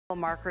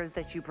Markers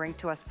that you bring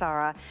to us,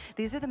 Sarah.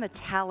 These are the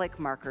metallic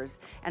markers,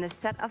 and a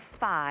set of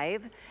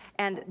 5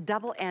 and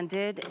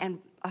double-ended, and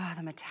oh,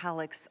 the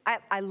metallics.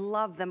 I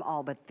love them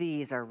all, but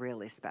these are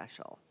really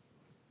special.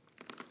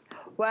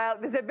 Well,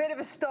 there's a bit of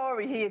a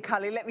story here,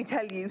 Callie, let me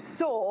tell you.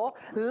 So,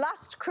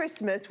 last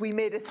Christmas, we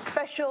made a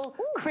special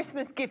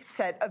Christmas gift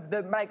set of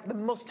the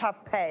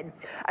must-have pen.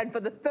 And for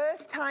the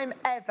first time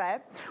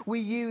ever, we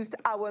used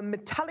our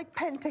metallic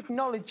pen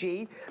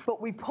technology,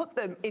 but we put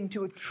them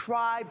into a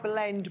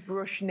tri-blend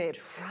brush nib.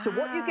 So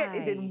what you get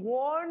is in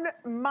one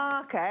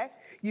marker,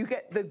 you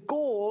get the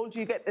gold,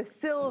 you get the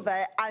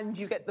silver, and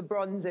you get the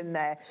bronze in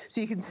there.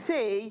 So you can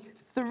see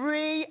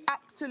 3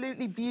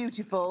 absolutely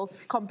beautiful,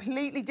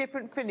 completely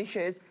different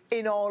finishes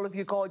in all of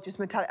your gorgeous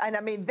metallic. And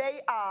I mean,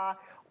 they are,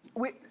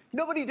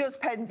 nobody does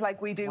pens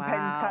like we do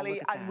pens,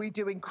 Callie, and we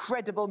do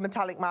incredible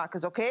metallic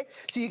markers, okay?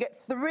 So you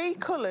get 3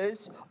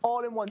 colours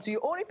all in one. So you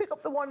only pick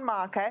up the one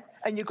marker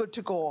and you're good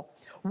to go.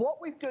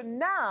 What we've done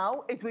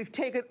now is we've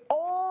taken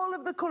all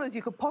of the colours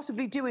you could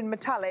possibly do in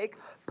metallic,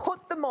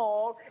 put them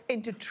all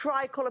into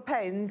TriColor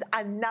pens,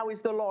 and now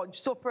is the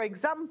launch. So for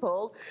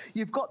example,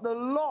 you've got the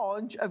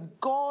launch of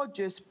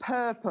gorgeous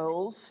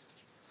purples.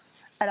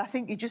 And I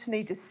think you just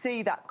need to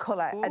see that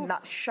colour and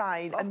that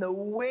shine and the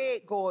way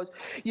it goes.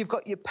 You've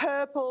got your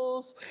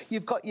purples,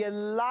 you've got your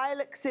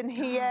lilacs in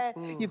here,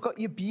 you've got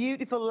your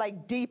beautiful,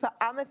 like, deeper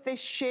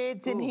amethyst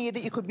shades in here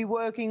that you could be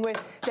working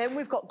with. Then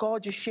we've got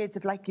gorgeous shades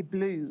of, like, your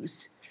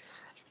blues.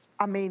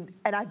 I mean,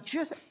 and I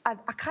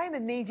kind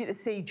of need you to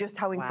see just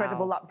how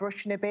incredible that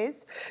brush nib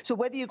is. So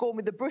whether you're going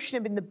with the brush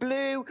nib in the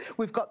blue,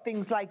 we've got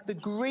things like the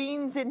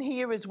greens in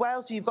here as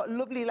well. So you've got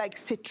lovely like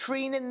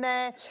citrine in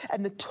there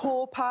and the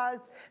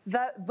topaz.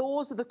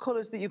 Those are the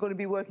colours that you're going to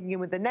be working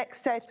in with the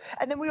next set.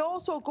 And then we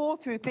also go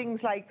through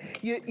things like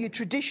your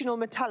traditional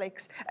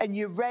metallics and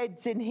your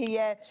reds in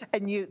here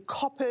and your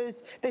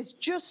coppers. There's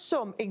just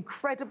some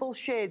incredible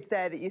shades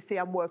there that you see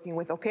I'm working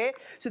with, okay?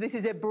 So this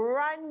is a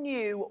brand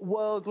new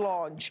world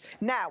launch.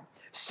 Now,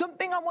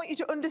 something I want you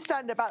to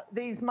understand about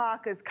these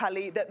markers,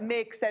 Callie, that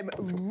makes them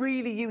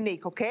really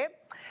unique, okay?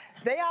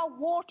 They are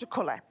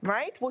watercolour,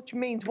 right? Which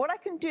means what I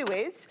can do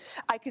is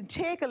I can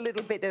take a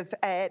little bit of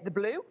the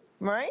blue,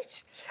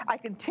 right? I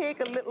can take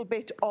a little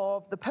bit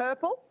of the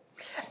purple,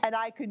 and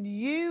I can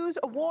use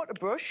a water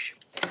brush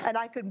and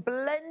I can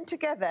blend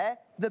together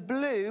the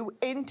blue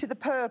into the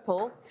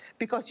purple,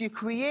 because you're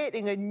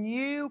creating a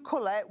new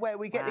colour where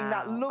we're getting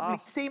that lovely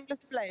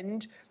seamless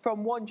blend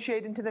from one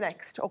shade into the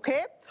next,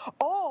 okay?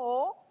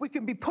 Or we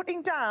can be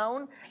putting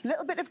down a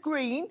little bit of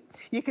green.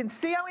 You can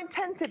see how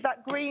intensive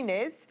that green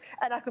is,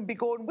 and I can be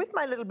going with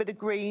my little bit of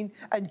green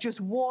and just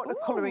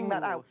watercolouring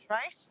that out,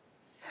 right?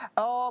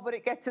 Oh, but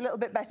it gets a little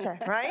bit better,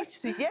 right?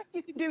 So yes,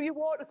 you can do your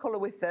watercolour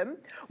with them,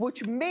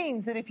 which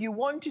means that if you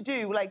want to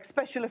do like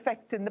special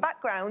effects in the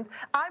background,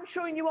 I'm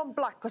showing you on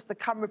black because the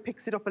camera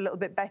picks it up a little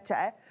bit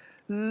better.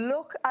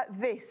 Look at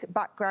this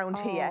background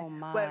here,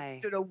 where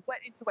we've done a wet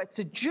into wet.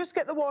 So just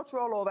get the water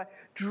all over,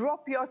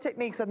 drop your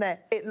techniques on there.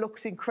 It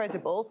looks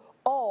incredible.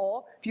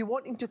 Or if you're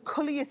wanting to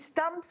colour your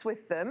stamps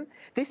with them,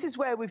 this is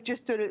where we've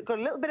just got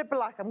a little bit of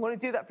black. I'm going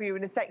to do that for you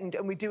in a second,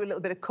 and we do a little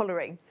bit of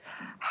colouring.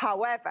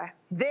 However,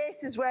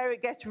 this is where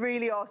it gets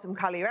really awesome,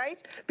 Callie,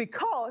 right?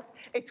 Because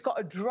it's got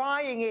a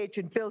drying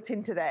agent built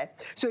into there.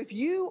 So if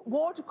you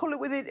watercolour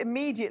with it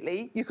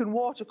immediately, you can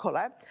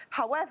watercolour.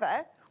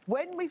 However,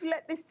 when we've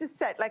let this to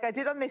set, like I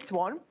did on this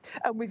one,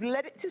 and we've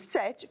let it to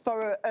set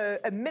for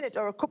a minute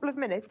or a couple of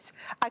minutes,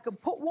 I can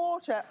put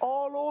water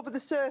all over the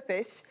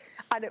surface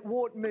and it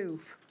won't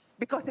move,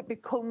 because it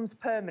becomes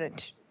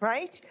permanent,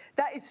 right?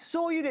 That is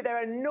so unique. There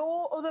are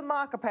no other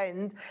marker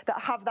pens that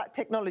have that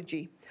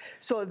technology.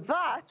 So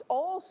that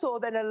also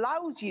then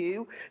allows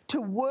you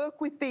to work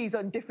with these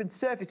on different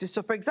surfaces.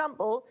 So for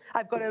example,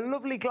 I've got a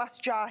lovely glass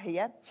jar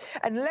here,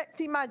 and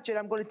let's imagine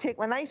I'm going to take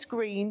my nice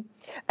green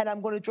and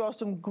I'm going to draw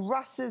some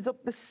grasses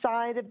up the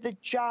side of the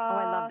jar. Oh,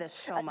 I love this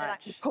so much. Then I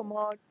can come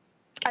on.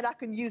 And I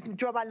can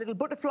draw my little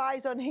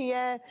butterflies on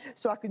here,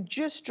 so I can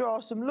just draw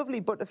some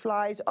lovely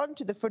butterflies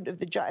onto the front of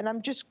the jar. And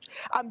I'm just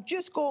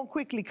going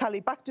quickly,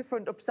 Callie, back to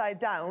front, upside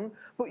down.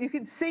 But you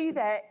can see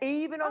there,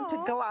 even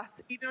onto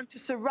glass, even onto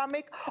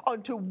ceramic,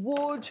 onto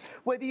wood,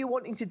 whether you're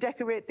wanting to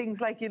decorate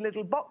things like your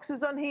little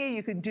boxes on here,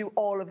 you can do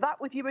all of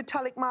that with your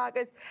metallic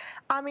markers.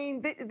 I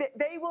mean,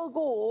 they will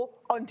go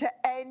onto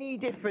any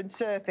different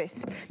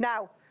surface.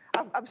 Now,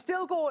 I'm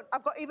still going.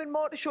 I've got even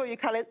more to show you,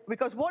 Callie,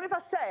 because what if I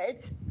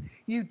said,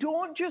 you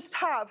don't just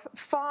have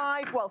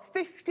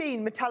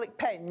 15 metallic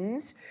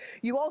pens,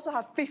 you also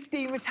have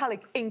 15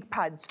 metallic ink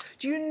pads.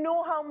 Do you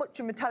know how much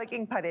a metallic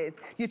ink pad is?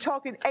 You're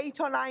talking $8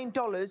 or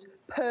 $9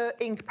 per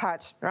ink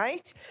pad,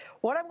 right?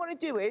 What I'm going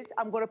to do is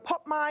I'm going to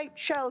pop my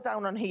shell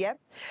down on here.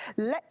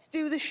 Let's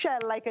do the shell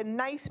like a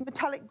nice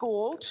metallic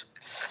gold,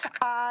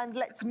 and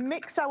let's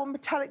mix our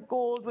metallic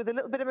gold with a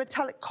little bit of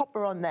metallic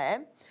copper on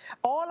there.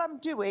 All I'm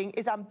doing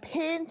is I'm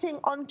painting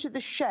onto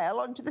the shell,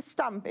 onto the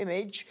stamp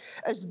image,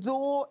 as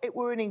though it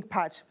were an ink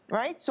pad,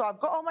 right? So I've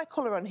got all my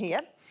colour on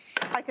here.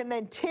 I can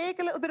then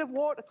take a little bit of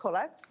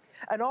watercolour,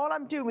 And all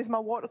I'm doing with my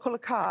watercolor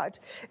card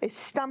is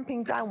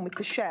stamping down with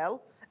the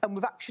shell, and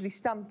we've actually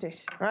stamped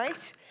it,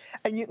 right?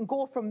 And you can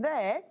go from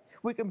there.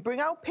 We can bring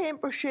our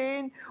paintbrush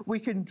in, we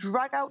can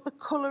drag out the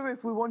colour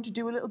if we want to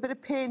do a little bit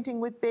of painting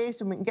with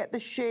this, and we can get the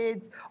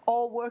shades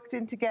all worked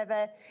in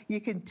together. You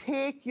can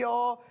take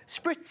your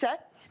spritzer,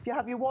 if you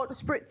have your water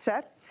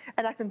spritzer,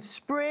 and I can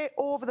spray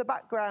over the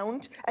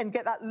background and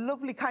get that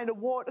lovely kind of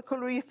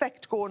watercolour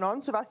effect going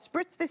on. So if I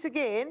spritz this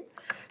again,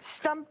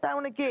 stamp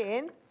down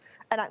again,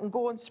 and I can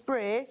go and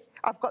spray,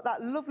 I've got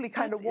that lovely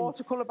kind of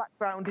watercolour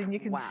background, and you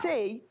can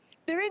see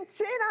they're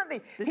insane, aren't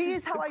they?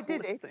 Here's how I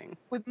did it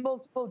with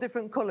multiple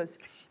different colours.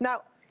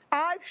 Now,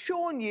 I've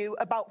shown you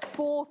about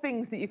 4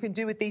 things that you can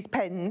do with these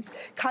pens.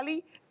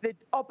 Callie, the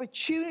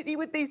opportunity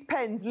with these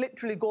pens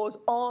literally goes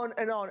on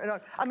and on and on.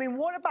 I mean,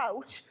 what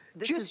about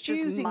just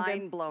using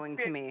mind-blowing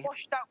to me.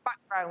 Washed out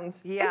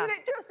backgrounds? Yeah. Isn't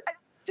it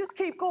just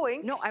keep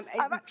going? No,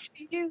 I've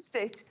actually used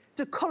it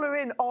to colour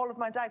in all of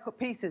my die-cut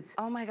pieces.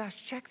 Oh my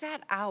gosh, check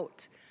that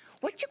out.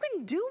 What you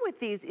can do with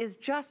these is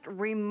just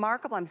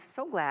remarkable. I'm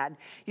so glad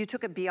you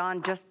took it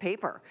beyond just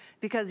paper,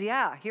 because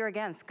yeah, here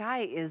again,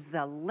 sky is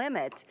the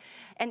limit,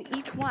 and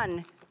each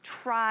one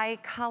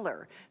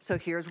tri-color. So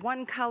here's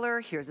one color,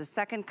 here's a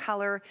second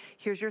color,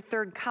 here's your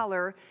third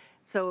color.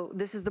 So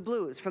this is the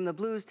blues, from the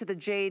blues to the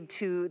jade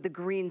to the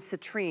green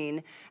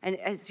citrine. And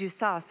as you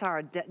saw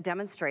Sarah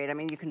demonstrate, I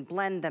mean, you can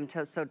blend them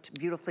so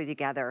beautifully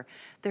together.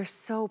 They're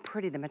so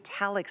pretty. The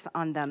metallics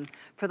on them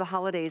for the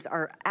holidays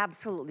are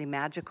absolutely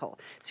magical.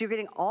 So you're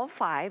getting all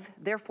 5,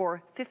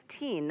 therefore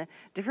 15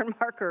 different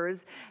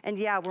markers. And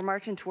yeah, we're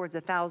marching towards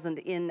 1,000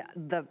 in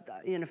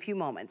a few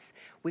moments.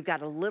 We've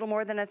got a little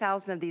more than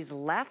 1,000 of these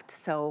left,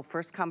 so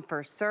first come,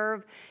 first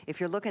serve. If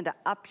you're looking to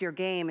up your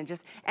game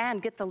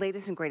and get the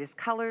latest and greatest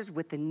colors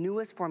with the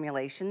newest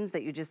formulations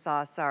that you just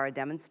saw Sarah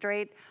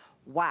demonstrate,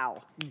 wow,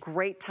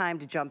 great time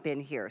to jump in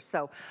here.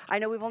 So I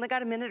know we've only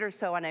got a minute or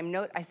so, and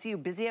I see you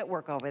busy at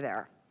work over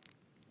there.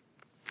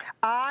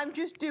 I'm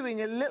just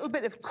doing a little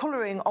bit of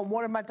colouring on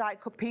one of my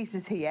die-cut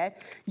pieces here.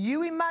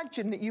 You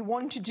imagine that you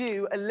want to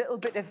do a little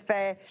bit of,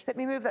 let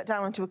me move that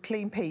down onto a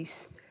clean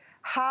piece.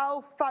 How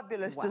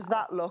fabulous does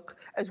that look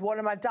as one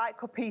of my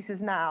die-cut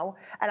pieces now?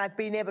 And I've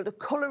been able to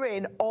colour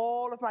in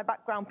all of my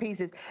background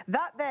pieces.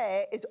 That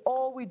there is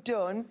all we've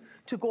done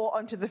to go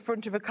onto the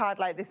front of a card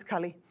like this,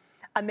 Callie.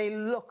 And they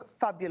look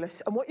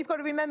fabulous. And what you've got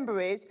to remember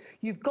is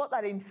you've got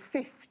that in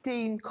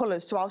 15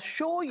 colours. So I'll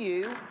show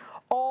you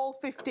all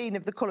 15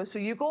 of the colours. So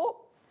you've got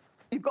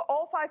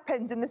all 5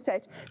 pens in the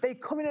set. They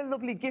come in a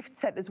lovely gift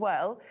set as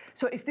well.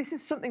 So if this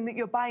is something that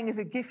you're buying as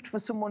a gift for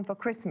someone for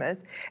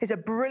Christmas, it's a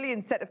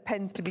brilliant set of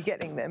pens to be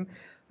getting them.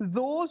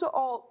 Those are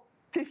all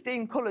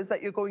 15 colours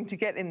that you're going to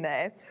get in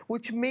there,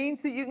 which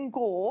means that you can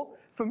go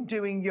from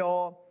doing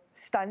your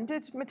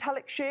standard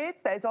metallic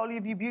shades, there's all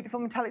of your beautiful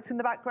metallics in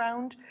the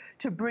background,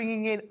 to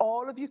bringing in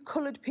all of your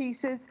coloured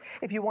pieces.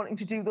 If you're wanting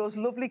to do those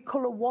lovely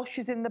colour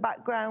washes in the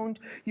background,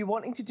 you're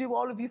wanting to do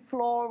all of your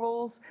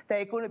florals,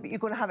 you're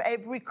going to have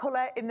every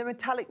colour in the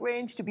metallic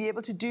range to be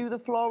able to do the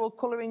floral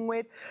colouring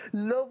with.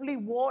 Lovely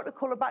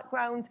watercolour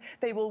backgrounds.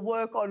 They will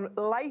work on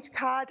light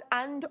card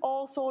and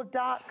also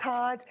dark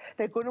card.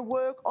 They're going to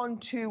work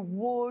onto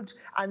wood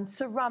and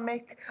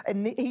ceramic,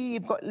 and here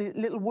you've got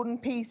little wooden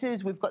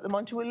pieces. We've got them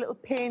onto a little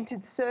painted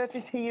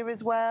surface here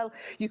as well.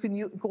 You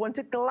can go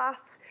into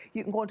glass,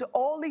 you can go into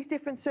all these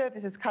different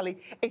surfaces, Callie.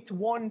 It's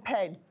one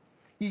pen.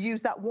 You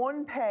use that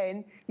one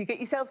pen, you get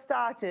yourself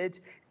started,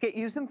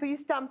 use them for your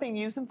stamping,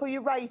 use them for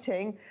your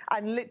writing,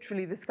 and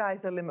literally the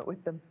sky's the limit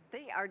with them.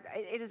 They are,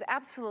 it is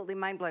absolutely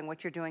mind-blowing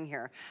what you're doing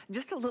here.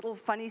 Just a little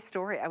funny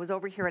story. I was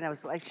over here and I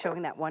was like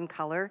showing that one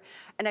color,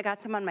 and I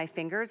got some on my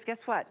fingers.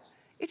 Guess what?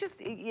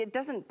 It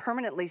doesn't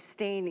permanently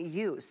stain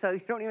you, so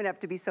you don't even have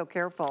to be so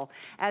careful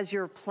as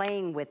you're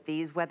playing with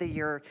these, whether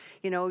you're,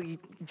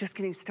 just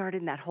getting started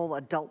in that whole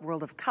adult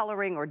world of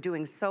coloring or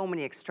doing so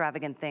many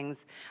extravagant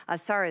things.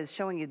 Sarah is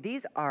showing you,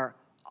 these are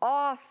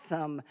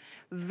awesome,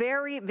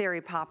 very,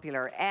 very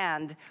popular,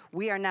 and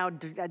we are now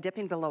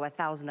dipping below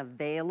 1,000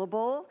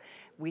 available.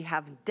 We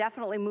have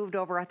definitely moved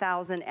over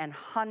 1,000 and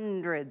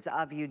hundreds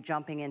of you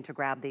jumping in to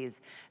grab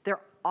these.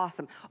 They're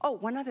awesome. Oh,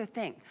 one other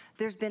thing.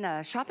 There's been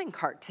a shopping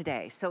cart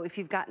today. So if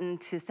you've gotten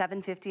to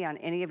 $7.50 on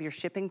any of your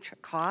shipping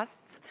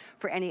costs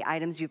for any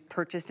items you've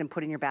purchased and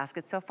put in your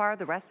basket so far,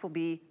 the rest will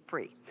be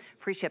free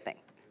shipping.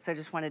 So I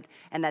just wanted,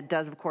 and that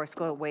does of course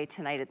go away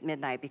tonight at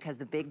midnight because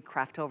the big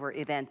Craftover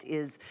event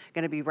is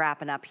gonna be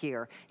wrapping up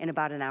here in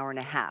about an hour and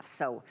a half.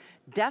 So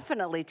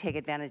definitely take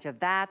advantage of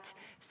that.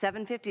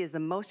 $7.50 is the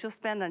most you'll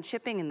spend on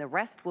shipping, and the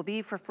rest will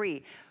be for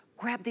free.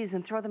 Grab these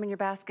and throw them in your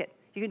basket.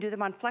 You can do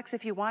them on Flex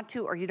if you want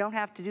to, or you don't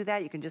have to do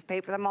that. You can just pay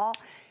for them all.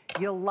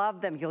 You'll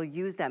love them, you'll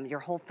use them. Your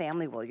whole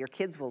family will. Your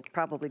kids will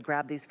probably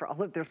grab these for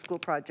all of their school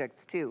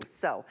projects too.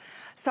 So,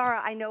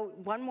 Sarah, I know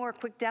one more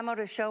quick demo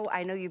to show.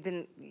 I know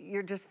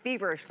you're just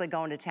feverishly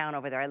going to town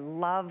over there. I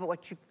love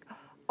what you,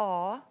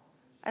 I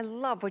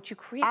love what you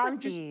create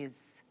with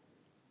these.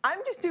 I'm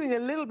just doing a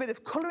little bit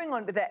of colouring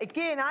onto there.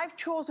 Again, I've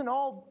chosen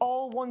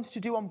all ones to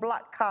do on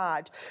black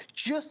card,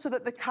 just so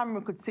that the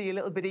camera could see a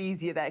little bit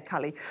easier there,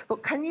 Callie.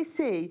 But can you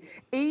see,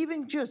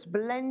 even just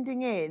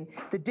blending in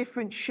the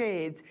different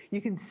shades,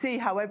 you can see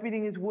how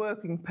everything is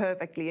working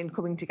perfectly and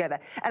coming together.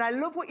 And I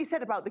love what you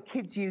said about the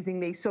kids using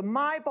these. So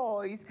my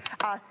boys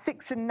are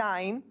 6 and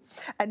 9,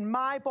 and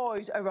my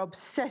boys are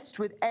obsessed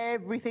with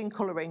everything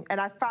colouring.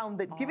 And I found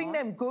that giving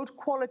them good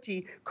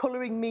quality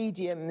colouring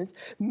mediums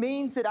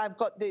means that I've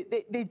got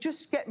they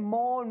just get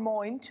more and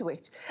more into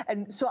it.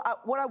 And so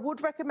what I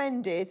would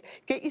recommend is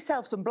get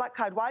yourself some black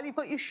card. While you've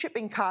got your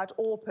shipping card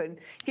open,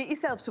 get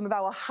yourself some of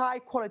our high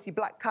quality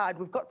black card.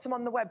 We've got some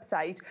on the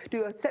website.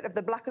 Do a set of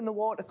the black and the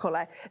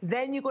watercolour.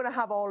 Then you're going to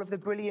have all of the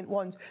brilliant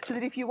ones, so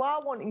that if you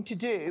are wanting to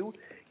do,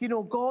 you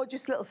know,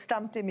 gorgeous little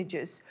stamped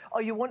images,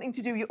 or you're wanting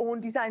to do your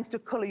own designs to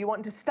colour, you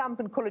want to stamp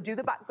and colour, do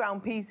the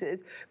background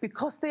pieces,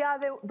 because they are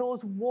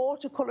those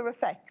watercolour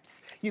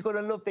effects, you're going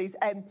to love these.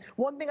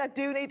 One thing I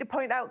do need to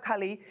point out,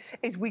 Callie,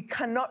 is we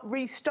cannot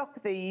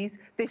restock these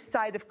this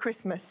side of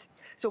Christmas.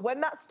 So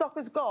when that stock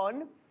is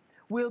gone,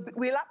 we'll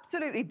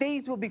absolutely,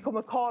 these will become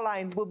a core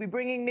line. We'll be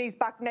bringing these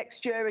back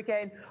next year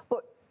again.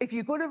 But if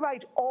you're going to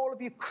write all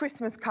of your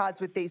Christmas cards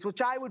with these,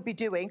 which I would be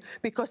doing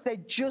because they're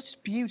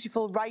just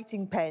beautiful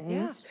writing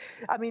pens.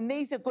 Yeah. I mean,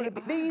 these are going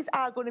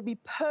to be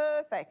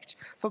perfect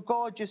for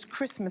gorgeous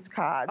Christmas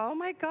cards. Oh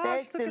my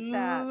gosh, look at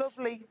that.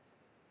 Lovely.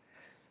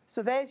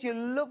 So there's your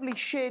lovely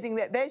shading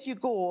there. There's your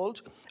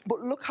gold,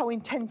 but look how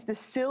intense the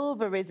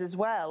silver is as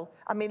well.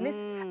 I mean,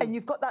 this, and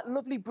you've got that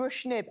lovely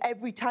brush nib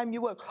every time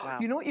you work. Wow.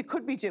 You know what you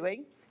could be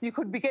doing? You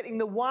could be getting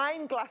the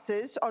wine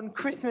glasses on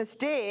Christmas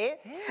Day,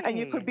 and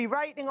you could be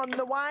writing on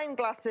the wine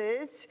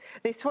glasses.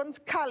 This one's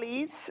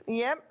Callie's,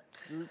 yep.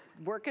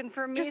 Working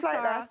for me, just like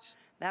Sarah. that.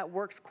 That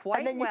works quite well.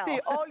 And then you see,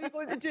 all you're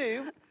going to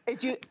do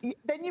is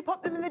then you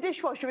pop them in the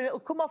dishwasher and it'll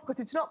come off because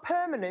it's not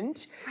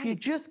permanent. Right. You're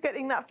just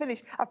getting that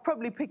finish. I've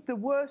probably picked the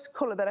worst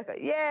colour that I could.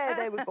 Yeah,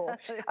 there we go.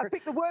 I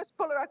picked the worst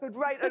colour I could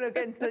write on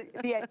against the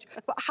edge.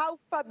 But how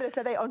fabulous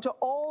are they onto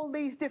all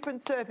these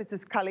different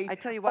surfaces, Callie? I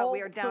tell you what,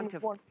 we are down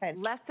to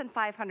less than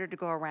 500 to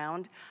go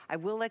around. I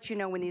will let you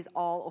know when these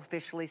all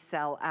officially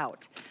sell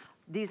out.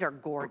 These are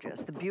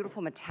gorgeous. The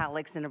beautiful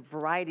metallics in a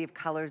variety of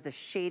colors, the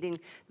shading,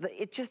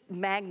 it just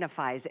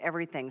magnifies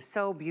everything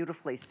so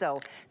beautifully. So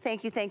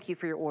thank you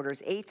for your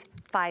orders.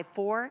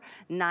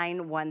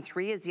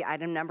 854913 is the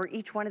item number.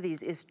 Each one of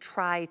these is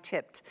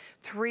tri-tipped,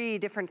 3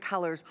 different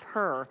colors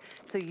per.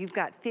 So you've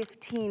got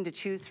 15 to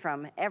choose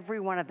from. Every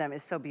one of them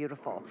is so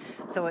beautiful.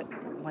 So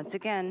once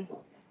again,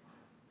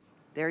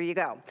 there you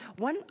go.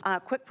 One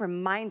quick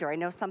reminder, I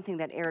know something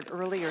that aired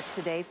earlier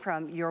today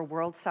from Your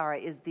World, Sarah,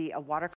 is the watercolor